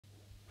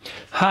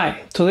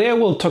Hi, today I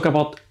will talk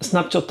about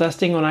snapshot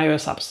testing on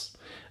iOS apps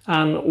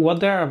and what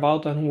they're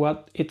about and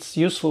what it's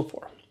useful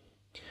for.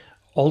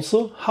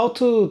 Also, how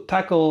to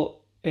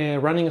tackle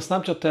running a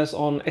snapshot test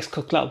on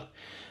Xcode Cloud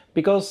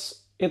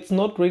because it's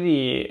not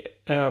really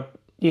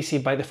easy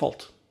by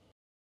default.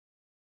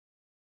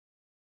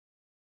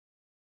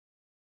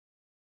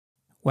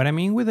 What I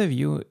mean with a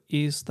view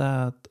is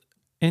that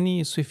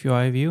any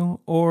SwiftUI view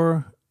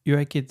or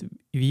UIKit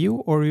view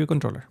or view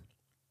controller.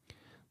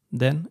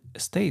 Then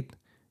state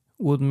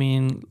would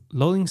mean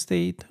loading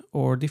state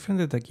or different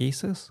data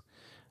cases,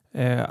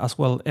 as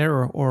well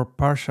error or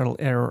partial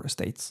error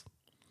states.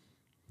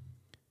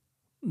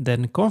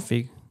 Then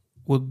config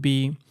would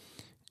be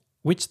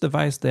which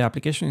device the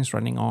application is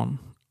running on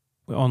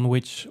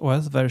which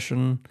OS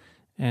version,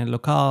 and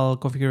locale,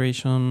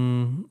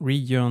 configuration,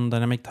 region,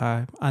 dynamic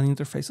type, and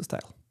interface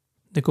style.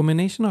 The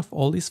combination of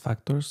all these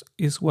factors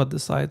is what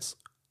decides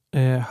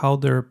how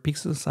their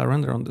pixels are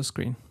rendered on the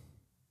screen.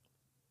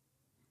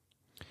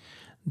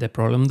 The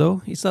problem,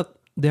 though, is that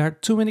there are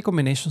too many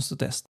combinations to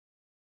test.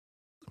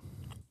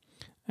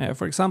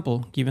 For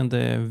example, given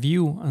the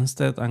view and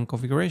state and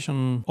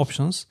configuration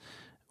options,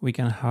 we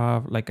can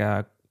have like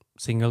a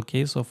single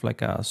case of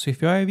like a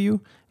SwiftUI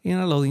view in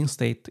a loading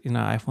state in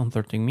an iPhone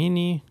 13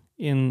 mini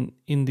in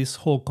this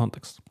whole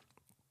context.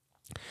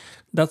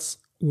 That's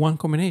one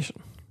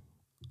combination.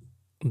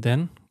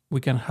 Then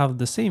we can have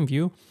the same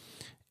view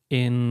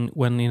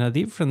when in a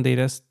different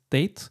data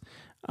state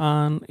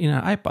and in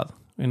an iPad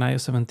in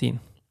iOS 17.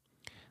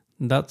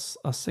 That's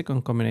a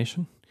second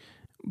combination.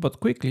 But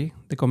quickly,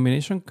 the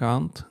combination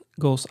count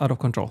goes out of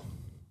control.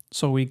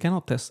 So we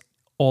cannot test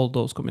all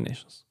those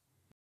combinations.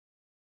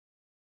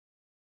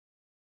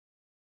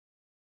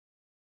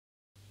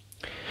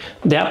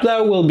 The app that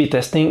I will be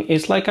testing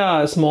is like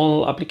a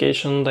small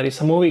application that is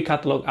a movie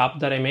catalog app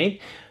that I made,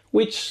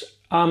 which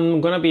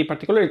I'm gonna be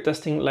particularly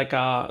testing like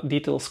a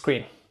detail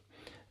screen.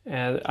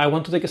 I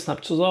want to take a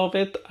snapshot of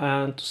it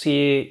and to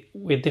see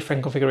with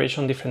different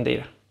configuration, different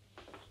data.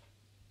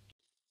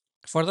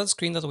 For that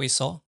screen that we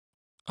saw,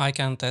 I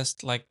can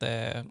test like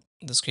the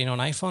screen on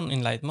iPhone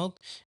in light mode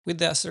with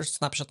the assert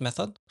snapshot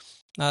method.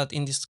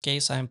 In this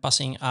case, I'm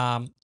passing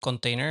a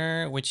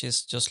container, which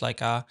is just like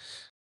a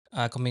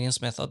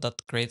convenience method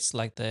that creates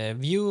like the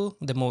view,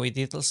 the movie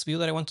details view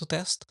that I want to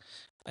test,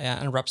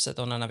 and wraps it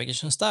on a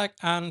navigation stack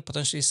and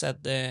potentially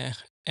set the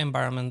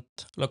environment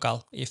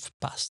locale if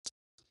passed.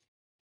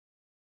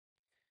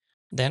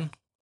 Then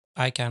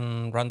I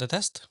can run the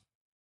test.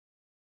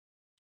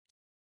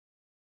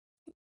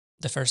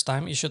 The first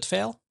time it should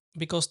fail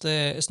because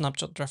the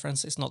snapshot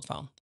reference is not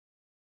found.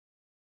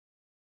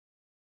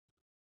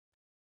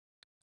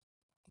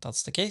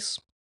 That's the case.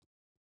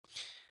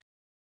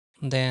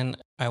 Then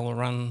I will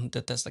run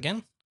the test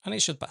again and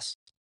it should pass.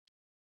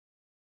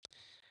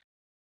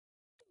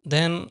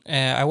 Then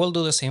I will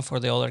do the same for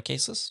the other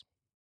cases.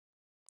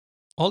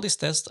 All these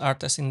tests are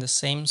testing the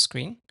same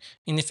screen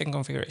in different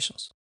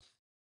configurations.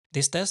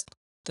 This test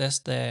tests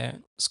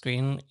the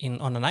screen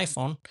on an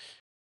iPhone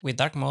with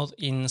dark mode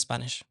in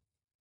Spanish.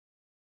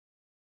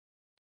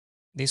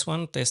 This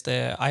one tests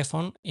the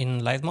iPhone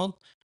in light mode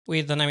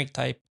with dynamic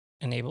type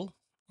enabled,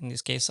 in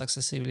this case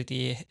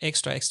accessibility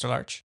extra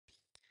large.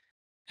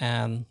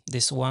 And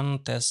this one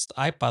tests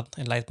iPad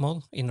in light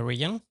mode in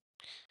region.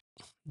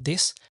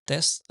 This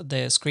tests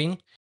the screen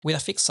with a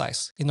fixed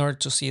size in order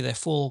to see the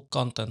full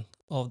content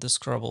of the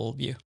scrollable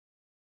view.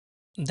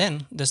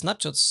 Then the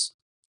snapshots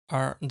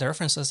the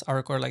references are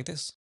recorded like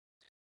this.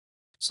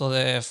 So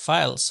the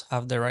files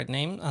have the right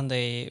name and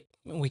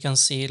we can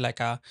see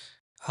like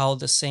how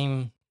the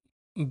same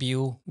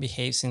view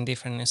behaves in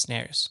different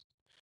scenarios.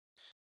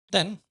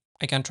 Then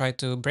I can try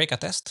to break a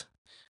test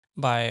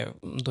by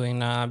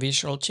doing a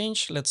visual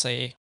change, let's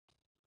say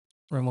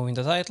removing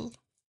the title.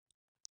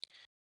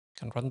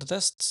 Can run the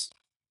tests.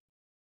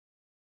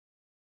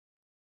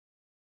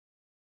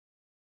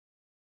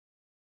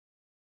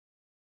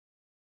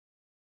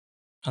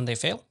 And they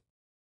fail.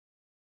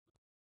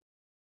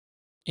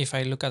 If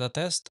I look at the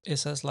test, it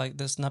says like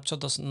the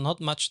snapshot does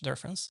not match the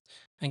reference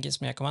and gives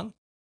me a command.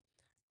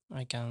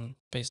 I can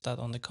paste that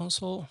on the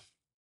console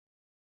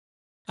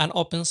and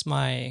opens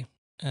my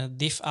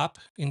diff app,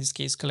 in this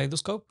case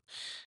Kaleidoscope,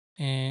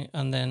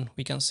 and then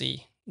we can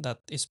see that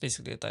it's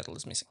basically the title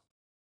is missing.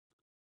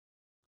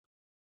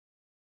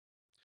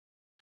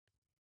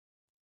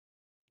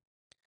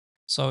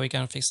 So we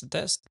can fix the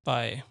test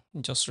by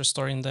just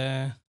restoring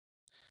the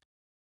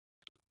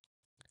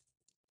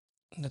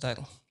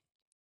title.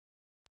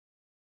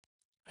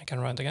 I can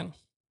run it again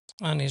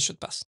and it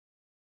should pass.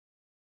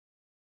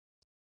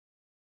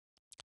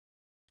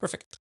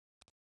 Perfect.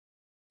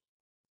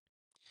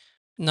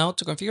 Now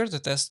to configure the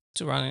test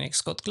to run in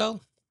Xcode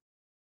Cloud,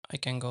 I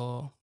can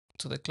go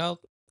to the cloud,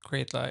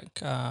 create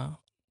like a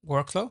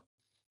workflow.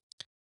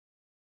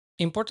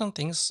 Important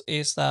things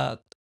is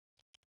that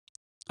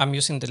I'm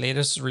using the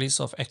latest release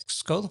of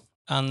Xcode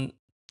and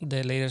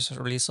the latest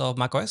release of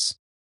macOS,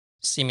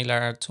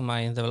 similar to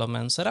my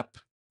development setup.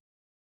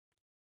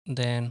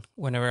 Then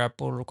whenever a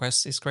pull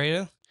request is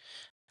created,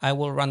 I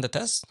will run the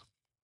test.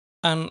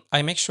 And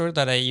I make sure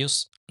that I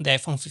use the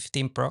iPhone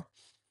 15 Pro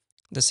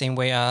the same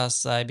way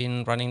as I've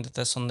been running the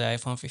test on the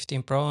iPhone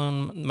 15 Pro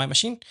on my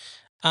machine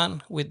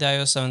and with the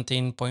iOS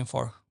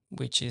 17.4,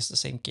 which is the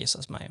same case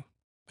as my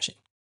machine.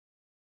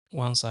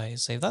 Once I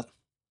save that,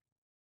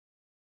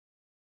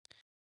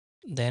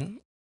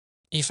 then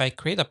if I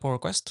create a pull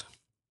request,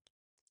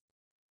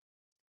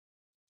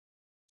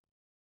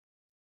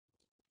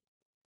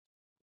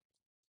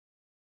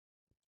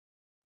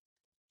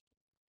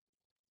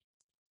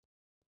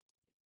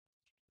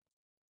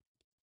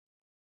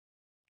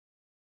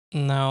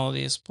 now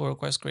this pull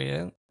request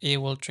created,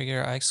 it will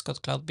trigger a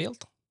Xcode Cloud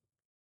build.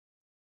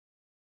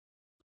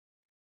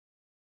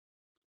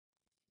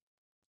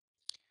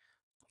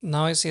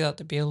 Now I see that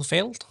the build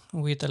failed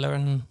with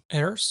 11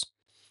 errors.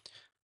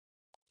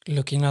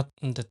 Looking at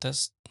the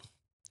test,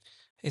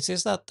 it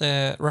says that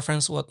the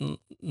reference was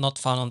not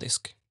found on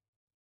disk.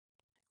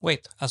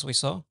 Wait, as we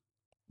saw,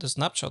 the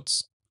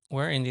snapshots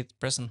were indeed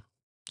present.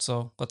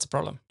 So what's the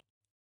problem?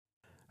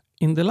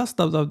 In the last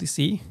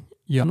WWDC,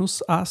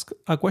 Janus asked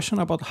a question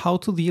about how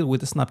to deal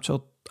with the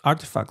snapshot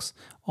artifacts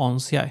on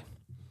CI.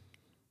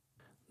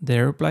 They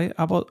replied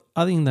about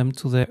adding them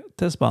to the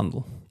test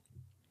bundle.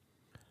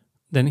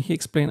 Then he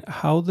explained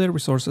how the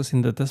resources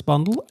in the test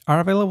bundle are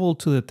available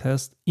to the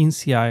test in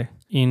CI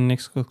in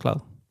Xcode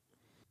Cloud.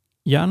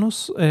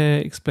 Janus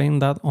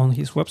explained that on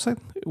his website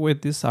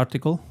with this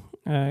article,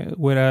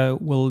 where I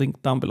will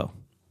link down below.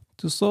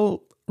 To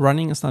solve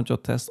running a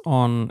snapshot test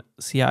on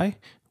CI,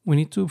 we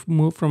need to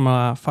move from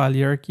a file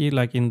hierarchy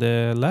like in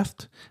the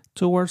left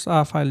towards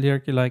a file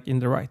hierarchy like in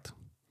the right.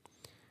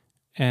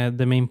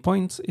 The main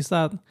point is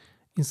that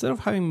instead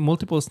of having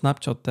multiple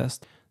snapshot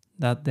tests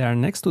that they are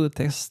next to the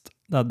test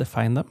that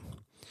define them,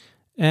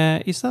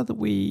 is that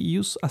we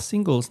use a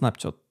single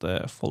snapshot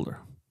folder.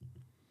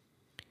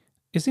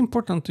 It's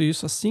important to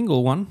use a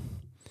single one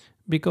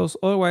because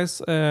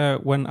otherwise,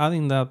 when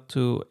adding that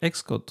to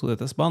Xcode to the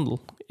test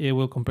bundle, it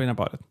will complain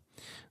about it.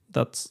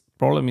 That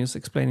problem is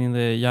explained in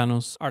the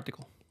Janus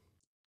article.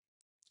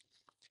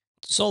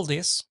 To solve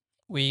this,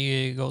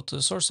 we go to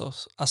the source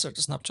of assert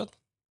snapshot.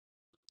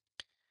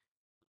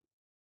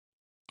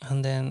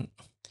 And then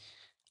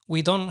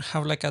we don't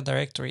have like a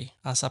directory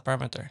as a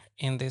parameter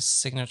in this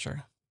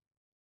signature.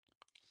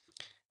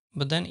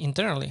 But then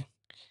internally,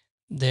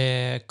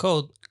 the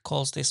code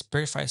calls this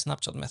verify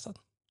snapshot method.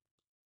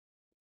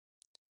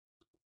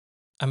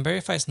 And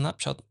verify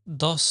snapshot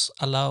does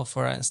allow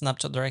for a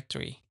snapshot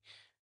directory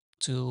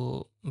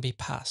to be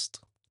passed.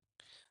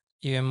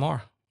 Even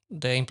more,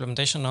 the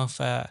implementation of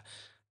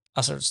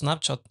assert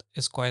snapshot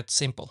is quite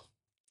simple.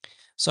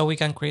 So we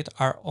can create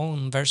our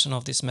own version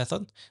of this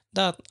method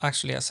that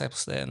actually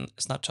accepts the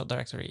snapshot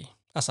directory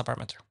as a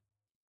parameter.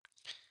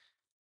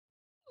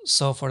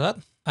 So for that,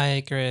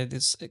 I created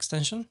this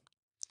extension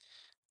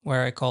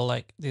where I call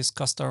like this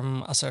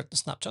custom assert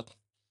snapshot.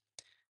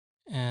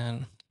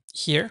 And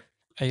here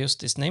I use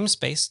this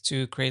namespace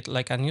to create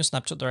like a new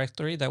snapshot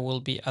directory that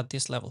will be at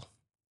this level.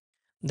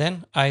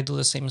 Then I do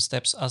the same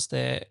steps as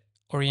the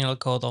original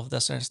code of the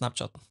assert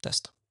snapshot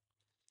test.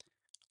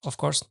 Of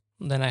course,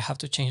 then I have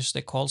to change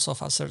the calls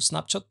of assert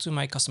snapshot to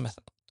my custom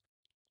method.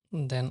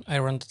 Then I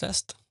run the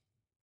test.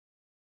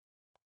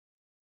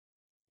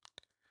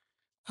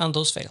 And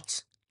those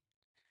fails.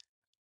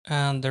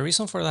 And the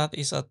reason for that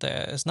is that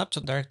the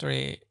snapshot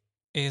directory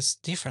is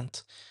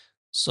different.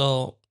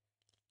 So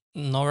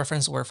no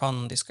reference were found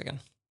on disk again.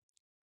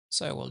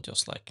 So I will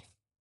just like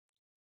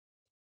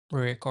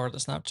re-record the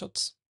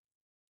snapshots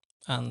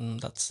and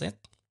that's it.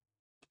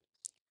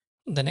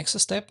 The next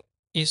step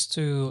is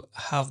to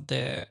have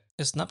the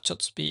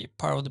snapshots be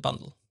part of the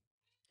bundle.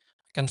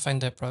 I can find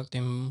the product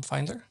in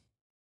Finder,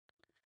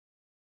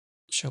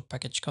 show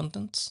package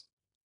contents,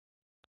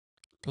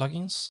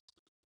 plugins,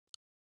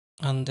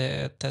 and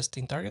the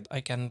testing target.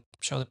 I can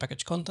show the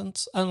package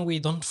contents and we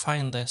don't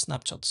find the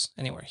snapshots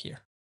anywhere here.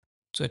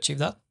 To achieve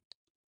that,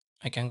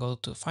 I can go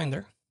to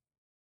Finder,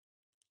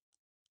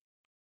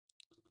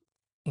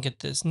 get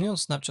this new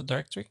snapshot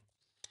directory,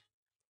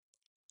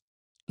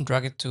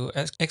 drag it to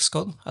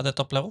Xcode at the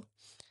top level,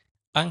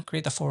 and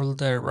create a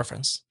folder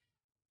reference.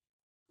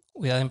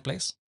 With that in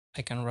place,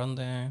 I can run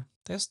the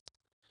test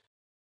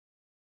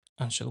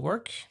and should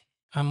work.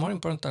 And more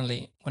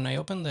importantly, when I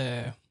open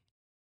the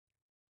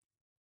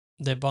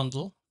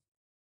bundle,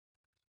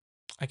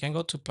 I can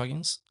go to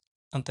plugins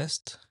and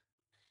test,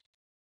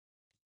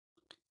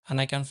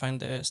 and I can find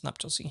the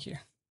snapshots in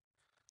here.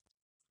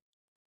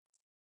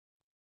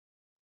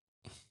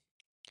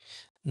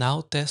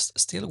 Now test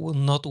still will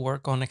not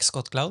work on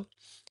Xcode Cloud,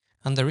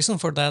 and the reason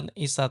for that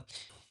is that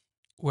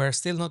we're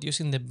still not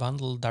using the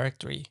bundle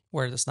directory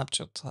where the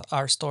snapshots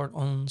are stored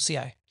on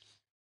CI.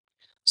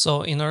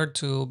 So in order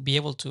to be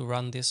able to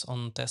run this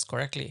on test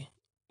correctly,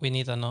 we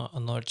need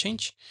another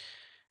change.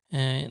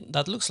 And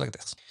that looks like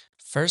this.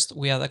 First,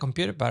 we add a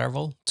computer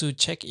variable to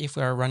check if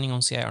we are running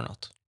on CI or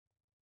not.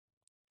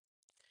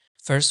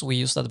 First, we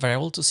use that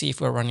variable to see if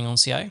we're running on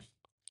CI.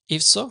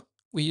 If so,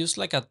 we use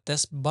like a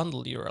test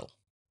bundle URL.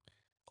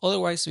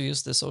 Otherwise, we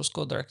use the source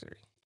code directory.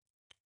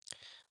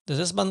 The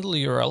test bundle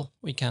URL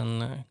we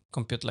can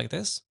compute like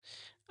this.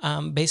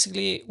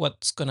 Basically,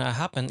 what's gonna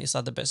happen is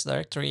that the best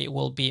directory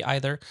will be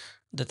either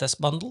the test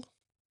bundle,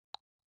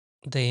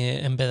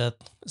 the embedded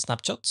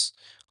snapshots,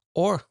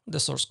 or the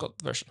source code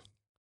version.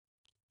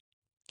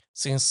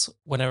 Since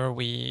whenever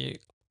we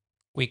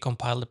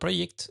compile the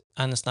project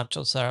and the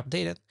snapshots are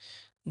updated,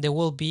 they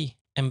will be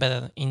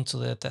embedded into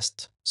the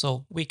test,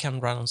 so we can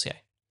run on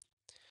CI.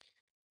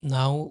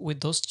 Now, with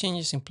those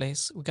changes in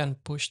place, we can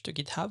push to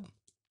GitHub,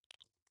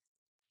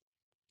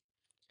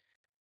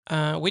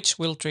 which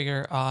will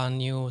trigger a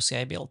new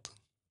CI build.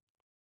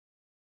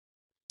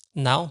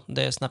 Now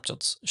the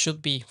snapshots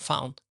should be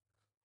found.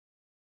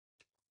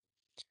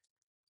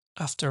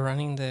 After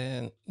running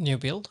the new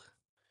build,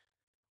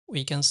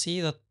 we can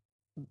see that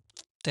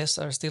tests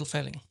are still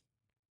failing.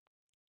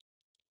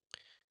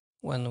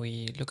 When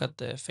we look at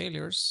the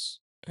failures,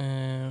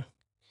 let's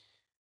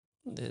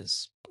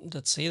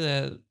see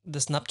the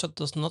snapshot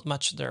does not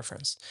match the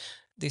reference.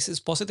 This is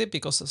positive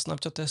because the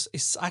snapshot test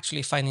is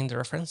actually finding the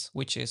reference,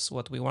 which is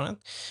what we wanted,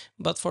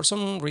 but for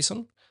some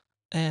reason,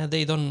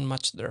 they don't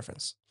match the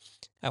reference.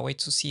 A way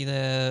to see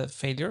the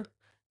failure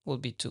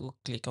would be to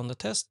click on the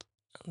test,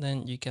 and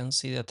then you can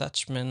see the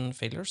attachment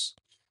failures.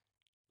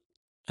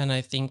 And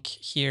I think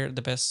here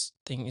the best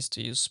thing is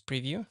to use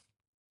preview.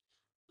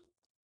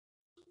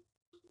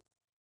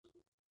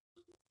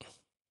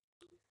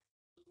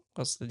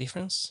 What's the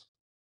difference?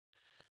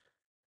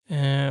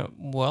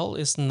 Well,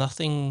 it's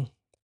nothing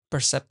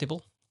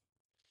perceptible.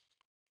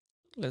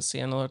 Let's see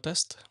another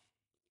test.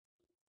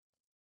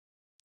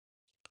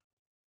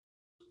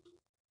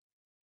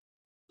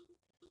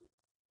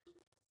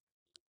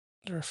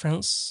 The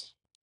reference,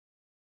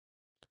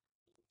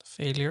 the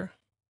failure,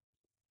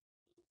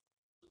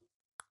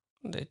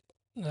 the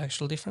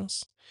actual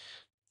difference.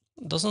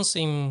 Doesn't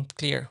seem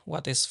clear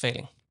what is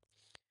failing.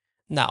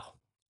 Now,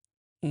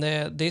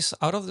 this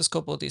out of the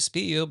scope of this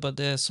video, but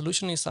the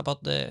solution is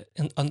about the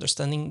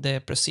understanding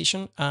the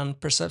precision and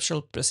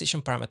perceptual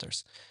precision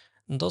parameters.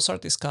 And those are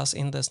discussed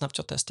in the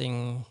snapshot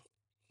testing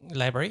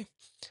library.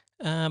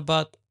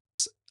 But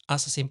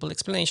as a simple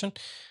explanation,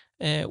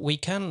 we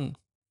can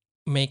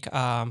make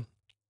a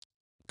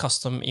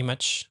custom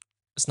image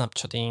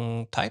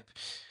snapshotting type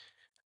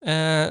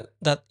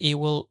that it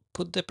will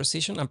put the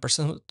precision and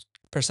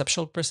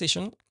perceptual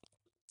precision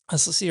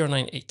as a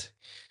 0.98.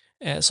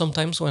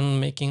 Sometimes when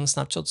making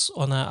snapshots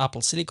on an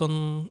Apple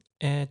Silicon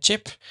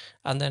chip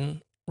and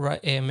then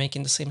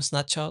making the same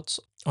snapshots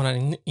on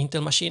an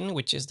Intel machine,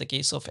 which is the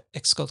case of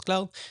Xcode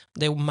Cloud,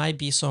 there might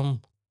be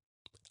some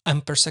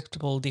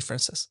imperceptible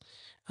differences.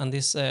 And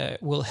this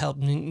will help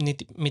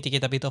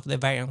mitigate a bit of the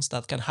variance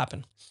that can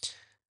happen.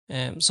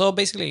 So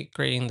basically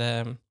creating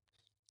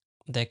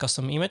the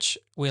custom image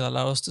will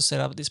allow us to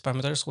set up these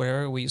parameters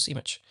wherever we use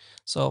image.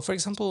 So for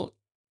example,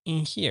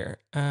 in here,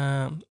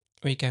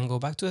 we can go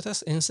back to the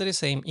test. Instead of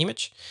saying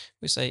image,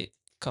 we say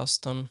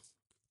custom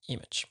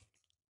image.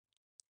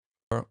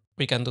 Or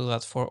we can do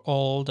that for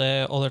all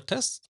the other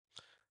tests.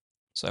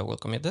 So I will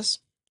commit this.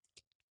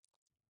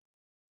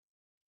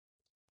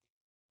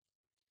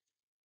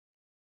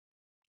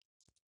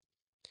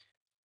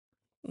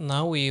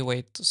 Now we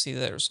wait to see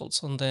the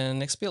results on the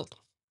next build.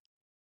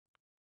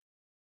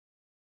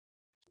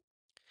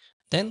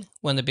 Then,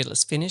 when the build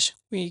is finished,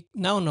 we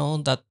now know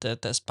that the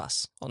test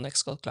passed on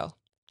Xcode Cloud.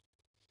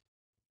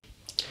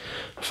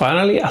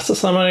 Finally, as a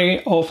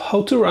summary of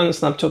how to run a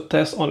snapshot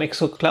test on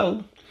Xcode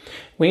Cloud,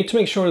 we need to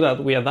make sure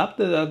that we adapt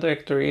the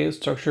directory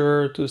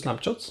structure to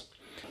snapshots.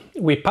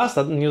 We pass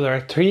that new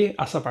directory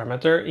as a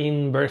parameter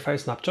in verify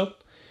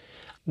snapshot,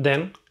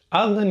 then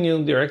add the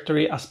new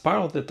directory as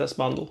part of the test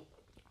bundle.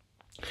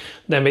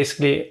 Then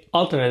basically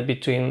alternate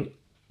between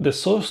the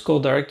source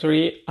code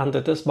directory and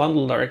the test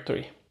bundle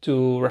directory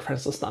to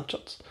reference the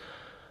snapshots.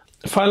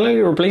 Finally,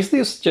 replace the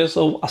usage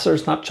of assert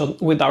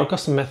snapshot with our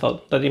custom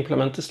method that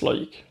implements this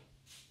logic.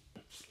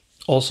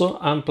 Also,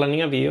 I'm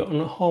planning a video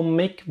on how to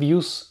make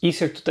views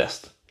easier to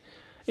test.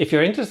 If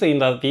you're interested in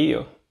that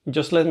video,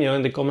 just let me know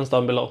in the comments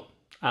down below.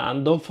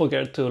 And don't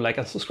forget to like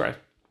and subscribe.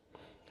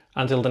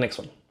 Until the next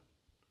one.